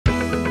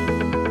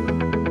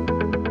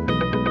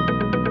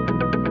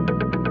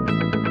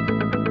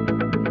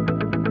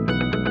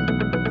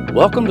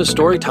Welcome to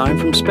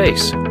Storytime from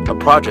Space, a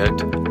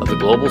project of the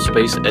Global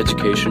Space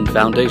Education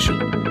Foundation.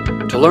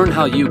 To learn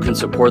how you can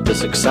support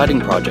this exciting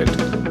project,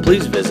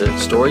 please visit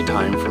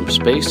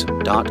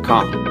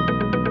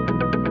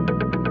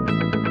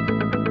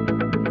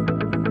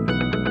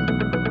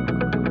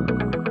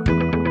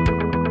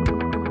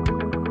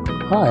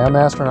Hi, I'm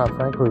Astronaut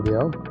Frank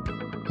Rubio,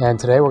 and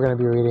today we're going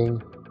to be reading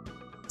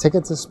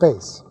Ticket to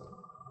Space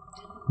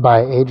by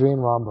Adrienne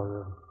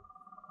Romberger.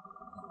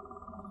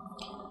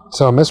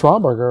 So Miss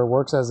Romberger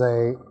works as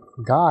a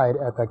guide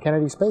at the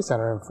Kennedy Space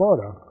Center in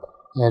Florida,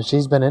 and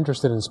she's been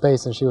interested in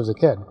space since she was a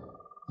kid.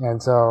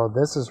 And so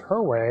this is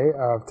her way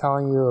of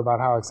telling you about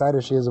how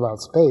excited she is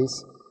about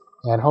space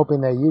and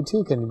hoping that you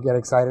too can get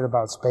excited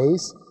about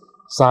space,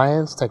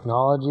 science,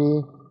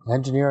 technology,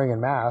 engineering,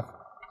 and math,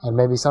 and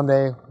maybe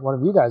someday one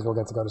of you guys will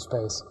get to go to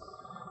space.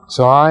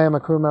 So I am a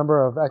crew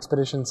member of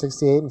Expedition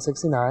 68 and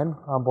 69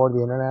 on board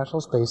the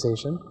International Space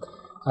Station.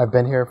 I've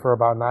been here for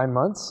about 9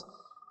 months.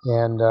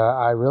 And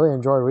I really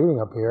enjoy reading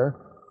up here.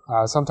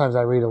 Sometimes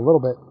I read a little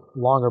bit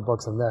longer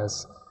books than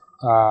this,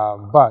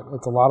 but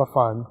it's a lot of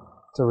fun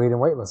to read in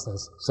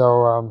weightlessness.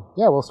 So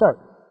yeah, we'll start.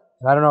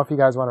 And I don't know if you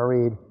guys want to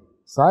read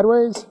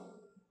sideways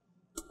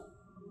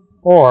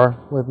or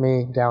with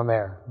me down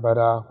there, but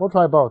we'll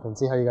try both and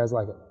see how you guys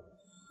like it.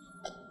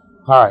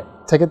 All right,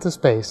 Ticket to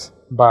Space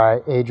by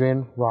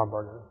Adrienne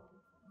Romberger.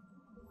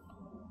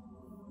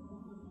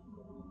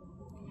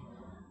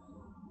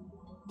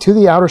 To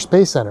the Outer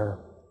Space Center.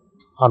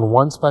 On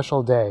one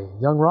special day,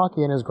 young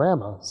Rocky and his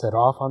grandma set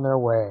off on their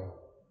way.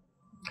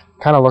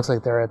 Kind of looks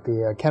like they're at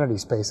the Kennedy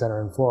Space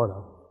Center in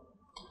Florida.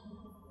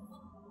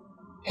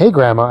 Hey,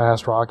 Grandma,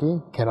 asked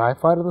Rocky, can I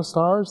fly to the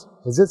stars?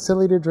 Is it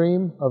silly to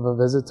dream of a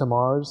visit to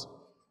Mars?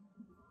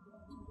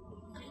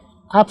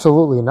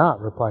 Absolutely not,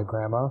 replied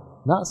Grandma.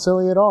 Not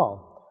silly at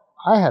all.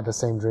 I had the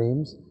same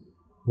dreams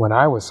when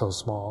I was so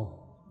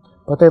small.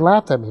 But they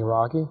laughed at me,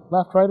 Rocky,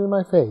 laughed right in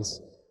my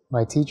face,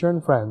 my teacher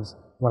and friends,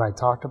 when I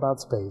talked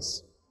about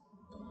space.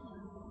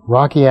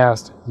 Rocky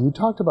asked, you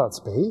talked about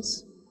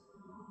space?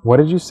 What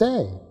did you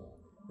say?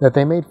 That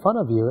they made fun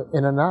of you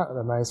in not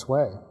a nice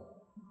way.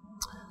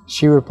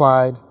 She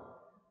replied,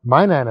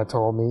 my Nana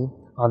told me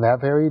on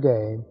that very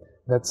day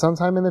that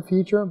sometime in the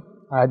future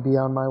I'd be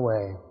on my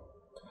way.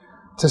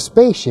 To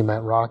space, she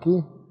meant,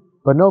 Rocky,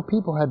 but no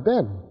people had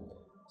been.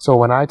 So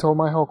when I told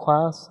my whole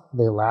class,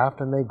 they laughed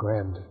and they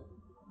grinned.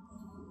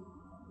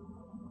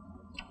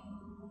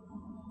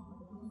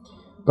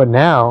 But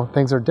now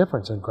things are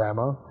different, said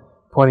Grandma,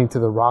 pointing to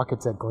the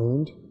rockets that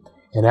gleamed.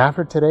 And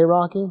after today,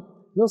 Rocky,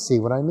 you'll see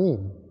what I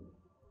mean.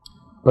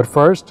 But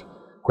first,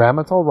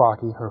 Grandma told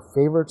Rocky her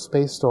favorite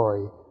space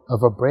story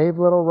of a brave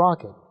little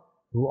rocket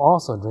who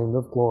also dreamed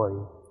of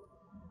glory.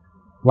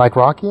 Like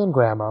Rocky and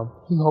Grandma,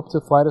 he hoped to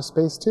fly to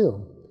space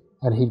too,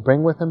 and he'd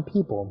bring with him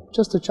people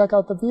just to check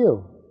out the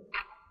view.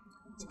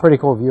 It's a pretty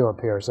cool view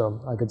up here,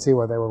 so I could see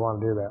why they would want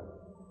to do that.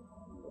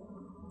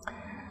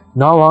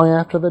 Not long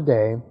after the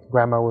day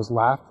Grandma was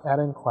laughed at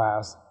in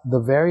class, the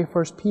very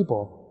first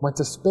people went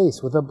to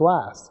space with a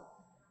blast.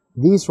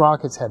 These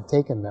rockets had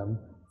taken them,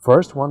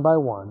 first one by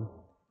one.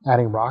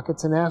 Adding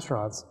rockets and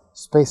astronauts,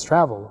 space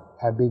travel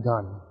had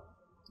begun.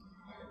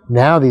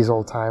 Now these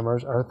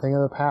old-timers are a thing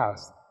of the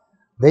past.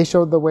 They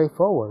showed the way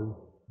forward.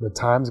 The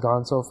time's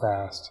gone so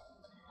fast.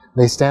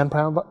 They stand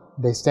proud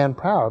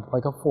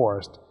like a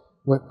forest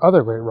with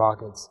other great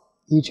rockets.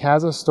 Each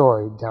has a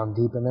story down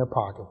deep in their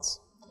pockets.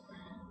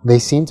 They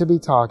seem to be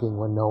talking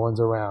when no one's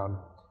around.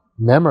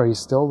 Memories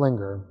still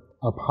linger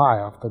up high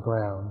off the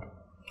ground.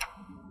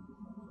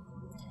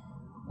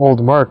 Old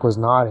Merc was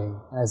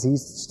nodding as he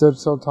stood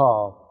so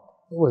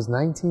tall. It was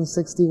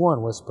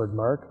 1961, whispered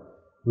Merc.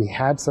 We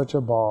had such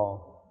a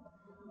ball.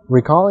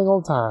 Recalling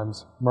old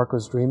times, Merc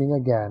was dreaming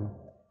again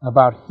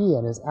about he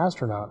and his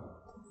astronaut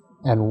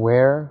and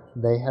where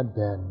they had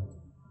been.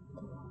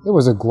 It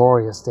was a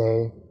glorious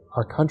day.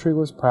 Our country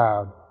was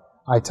proud.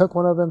 I took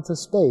one of them to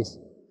space.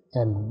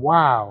 And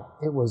wow,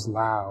 it was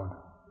loud.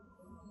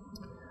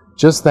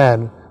 Just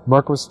then,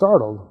 Merc was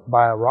startled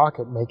by a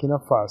rocket making a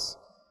fuss.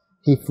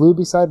 He flew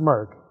beside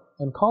Merc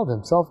and called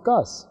himself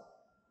Gus.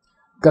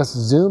 Gus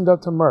zoomed up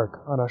to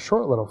Merc on a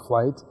short little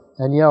flight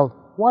and yelled,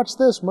 watch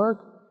this,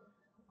 Merc.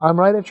 I'm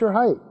right at your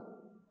height.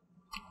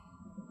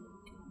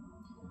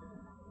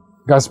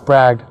 Gus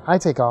bragged, I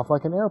take off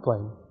like an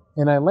airplane,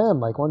 and I land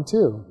like one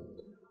too.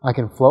 I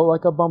can float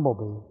like a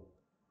bumblebee.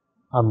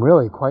 I'm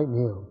really quite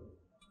new.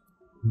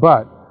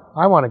 But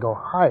I want to go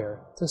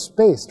higher, to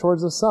space,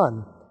 towards the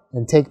sun,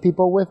 and take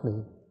people with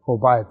me who'll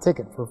buy a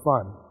ticket for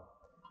fun.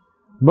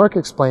 Merc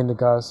explained to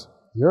Gus,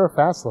 you're a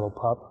fast little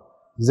pup.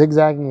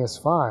 Zigzagging is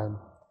fine,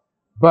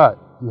 but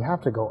you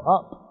have to go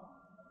up.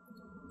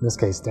 In this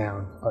case,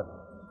 down. But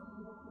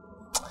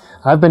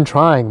I've been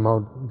trying,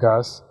 moaned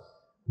Gus,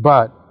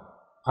 but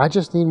I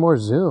just need more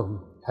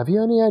zoom. Have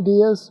you any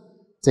ideas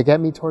to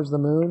get me towards the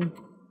moon?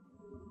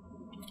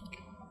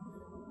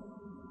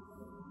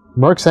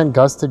 Merc sent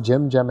Gus to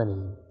Jim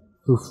Gemini,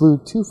 who flew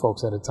 2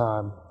 folks at a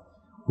time.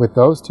 With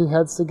those 2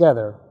 heads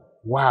together,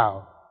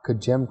 wow, could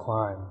Jim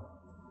climb.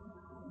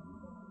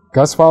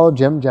 Gus followed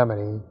Jim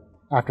Gemini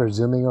after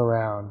zooming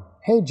around.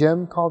 "Hey,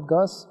 Jim," called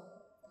Gus.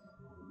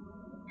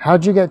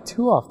 "How'd you get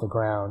 2 off the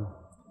ground?"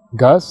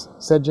 "Gus,"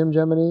 said Jim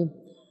Gemini,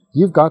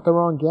 "you've got the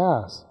wrong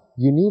gas.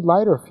 You need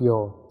lighter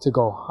fuel to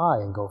go high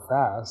and go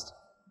fast."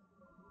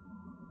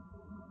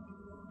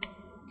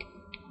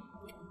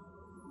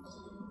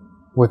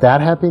 With that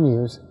happy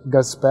news,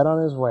 Gus sped on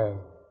his way,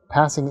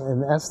 passing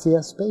an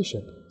STS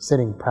spaceship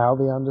sitting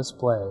proudly on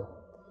display.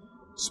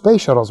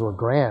 Space shuttles were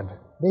grand.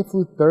 They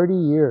flew 30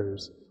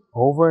 years.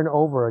 Over and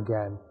over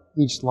again,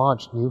 each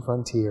launched new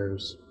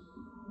frontiers.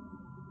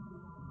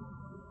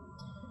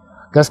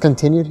 Gus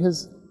continued to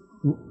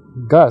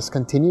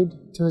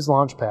his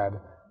launch pad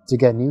to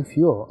get new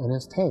fuel in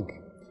his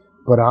tank,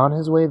 but on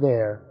his way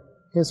there,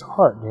 his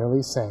heart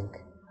nearly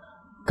sank.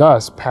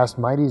 Gus passed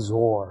mighty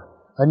Zor,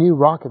 a new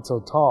rocket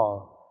so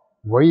tall.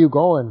 "Where you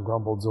going?"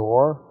 grumbled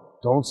Zor.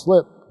 "Don't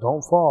slip,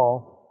 don't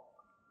fall."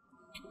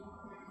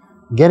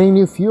 "Getting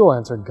new fuel,"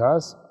 answered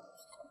Gus.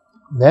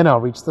 "Then I'll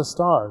reach the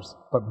stars."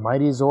 But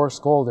mighty Zor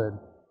scolded,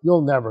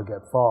 "You'll never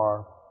get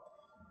far."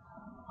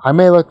 "I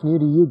may look new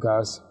to you,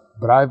 Gus,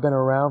 but I've been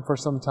around for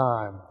some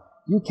time.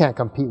 You can't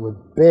compete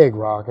with big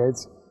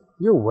rockets.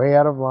 You're way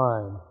out of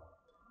line."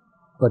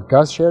 But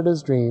Gus shared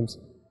his dreams,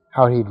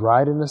 how he'd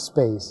ride into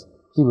space.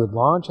 He would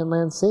launch and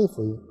land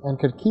safely and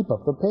could keep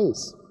up the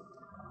pace.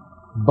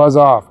 "Buzz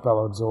off,"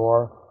 bellowed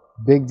Zor.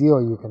 "Big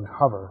deal you can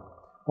hover.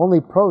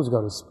 Only pros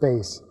go to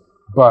space.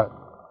 But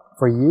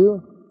for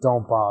you,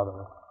 don't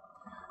bother.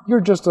 You're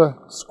just a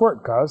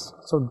squirt, Gus,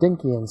 so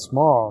dinky and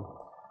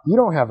small. You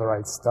don't have the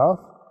right stuff,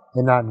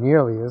 and not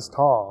nearly as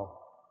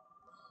tall.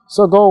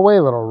 So go away,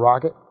 little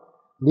rocket.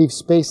 Leave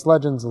space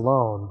legends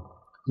alone.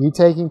 You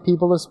taking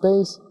people to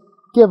space?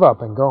 Give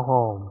up and go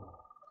home."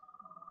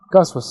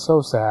 Gus was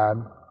so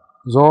sad.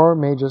 Zor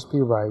may just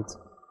be right.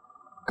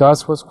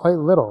 Gus was quite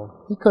little.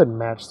 He couldn't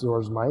match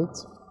Zor's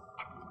might.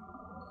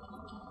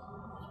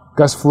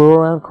 Gus flew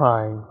around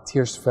crying.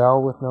 Tears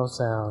fell with no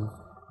sound.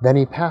 Then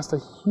he passed a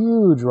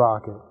huge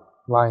rocket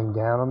lying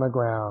down on the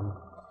ground.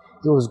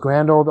 It was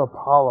grand old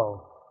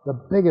Apollo, the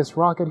biggest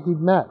rocket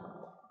he'd met.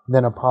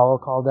 Then Apollo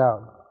called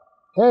out,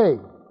 "Hey,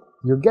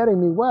 you're getting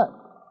me wet."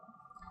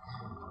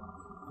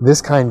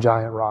 This kind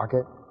giant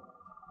rocket.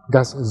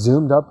 Gus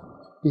zoomed up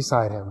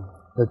beside him.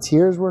 The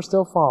tears were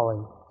still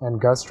falling, and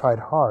Gus tried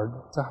hard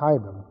to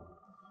hide them.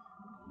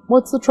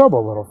 "What's the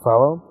trouble, little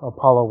fellow?"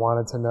 Apollo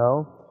wanted to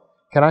know.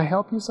 "Can I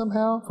help you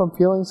somehow from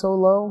feeling so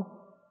low?"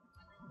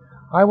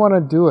 "I want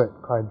to do it,"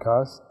 cried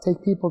Gus,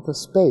 "take people to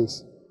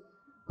space.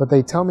 But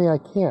they tell me I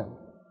can't,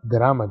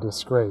 that I'm a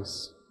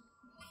disgrace."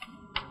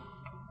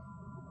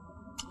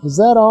 "Is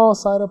that all?"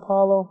 sighed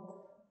Apollo.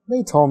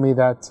 "They told me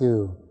that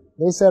too.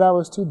 They said I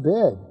was too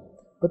big,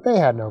 but they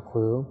had no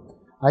clue.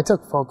 I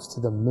took folks to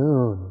the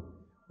moon.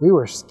 We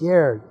were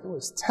scared. It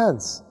was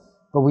tense.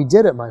 But we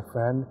did it, my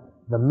friend.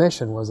 The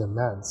mission was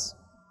immense.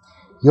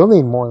 You'll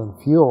need more than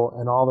fuel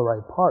and all the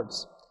right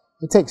parts.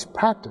 It takes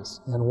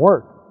practice and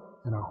work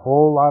and a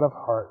whole lot of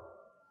heart.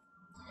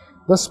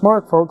 The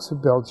smart folks who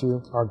built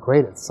you are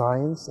great at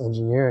science,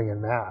 engineering,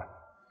 and math.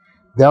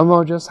 They'll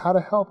know just how to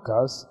help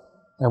Gus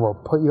and will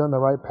put you on the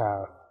right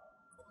path."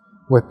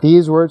 With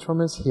these words from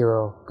his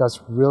hero,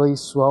 Gus really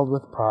swelled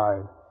with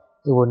pride.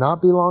 It would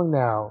not be long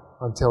now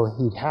until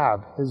he'd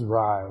have his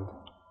ride.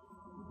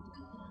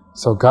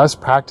 So Gus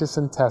practiced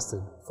and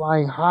tested,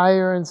 flying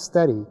higher and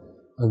steady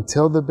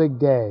until the big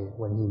day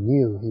when he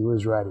knew he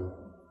was ready.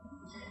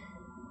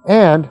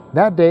 "And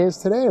that day is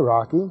today,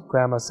 Rocky,"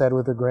 Grandma said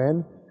with a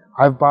grin.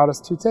 "I've bought us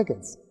 2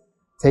 tickets.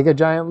 Take a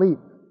giant leap.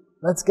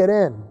 Let's get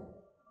in."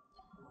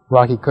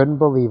 Rocky couldn't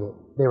believe it.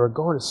 They were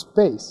going to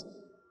space.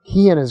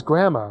 He and his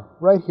grandma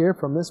right here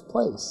from this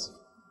place.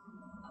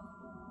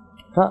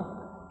 Huh?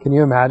 Can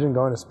you imagine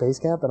going to space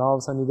camp and all of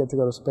a sudden you get to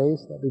go to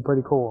space? That'd be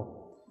pretty cool.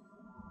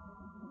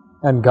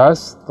 And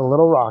Gus, the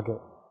little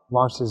rocket,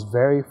 launched his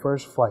very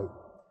first flight,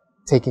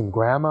 taking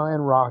Grandma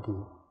and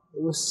Rocky.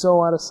 It was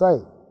so out of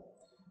sight.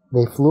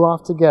 They flew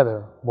off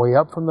together, way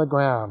up from the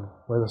ground,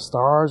 where the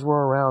stars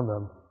were around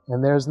them,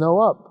 and there's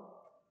no up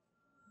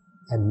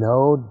and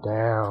no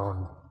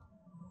down.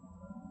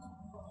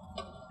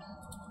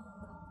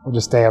 We'll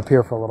just stay up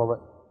here for a little bit.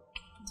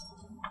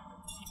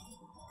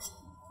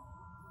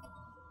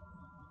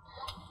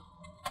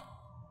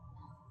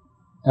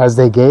 As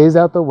they gazed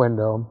out the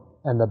window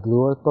and the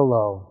blue earth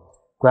below,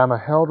 Grandma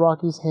held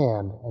Rocky's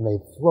hand and they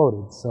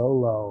floated so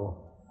low.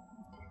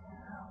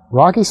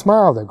 Rocky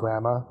smiled at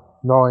Grandma,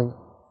 knowing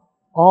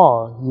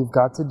all you've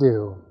got to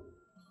do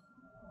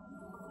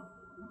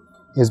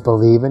is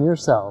believe in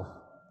yourself.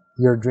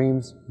 Your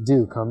dreams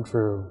do come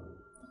true.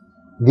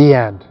 The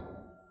end.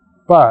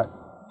 But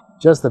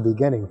just the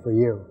beginning for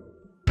you.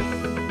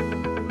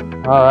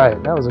 All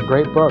right, that was a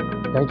great book.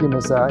 Thank you,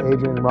 Miss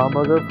Adrienne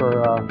Romberger, for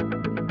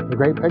the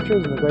great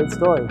pictures and the great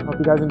story. Hope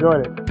you guys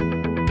enjoyed it.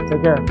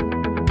 Take care.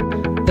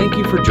 Thank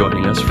you for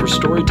joining us for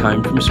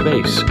Storytime from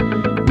Space.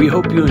 We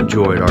hope you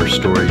enjoyed our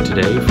story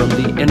today from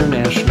the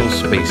International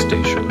Space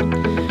Station.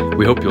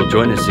 We hope you'll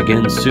join us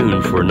again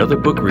soon for another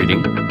book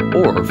reading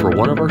or for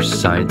one of our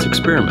science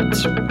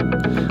experiments.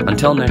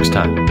 Until next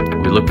time,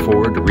 we look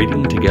forward to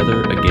reading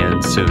together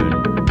again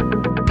soon.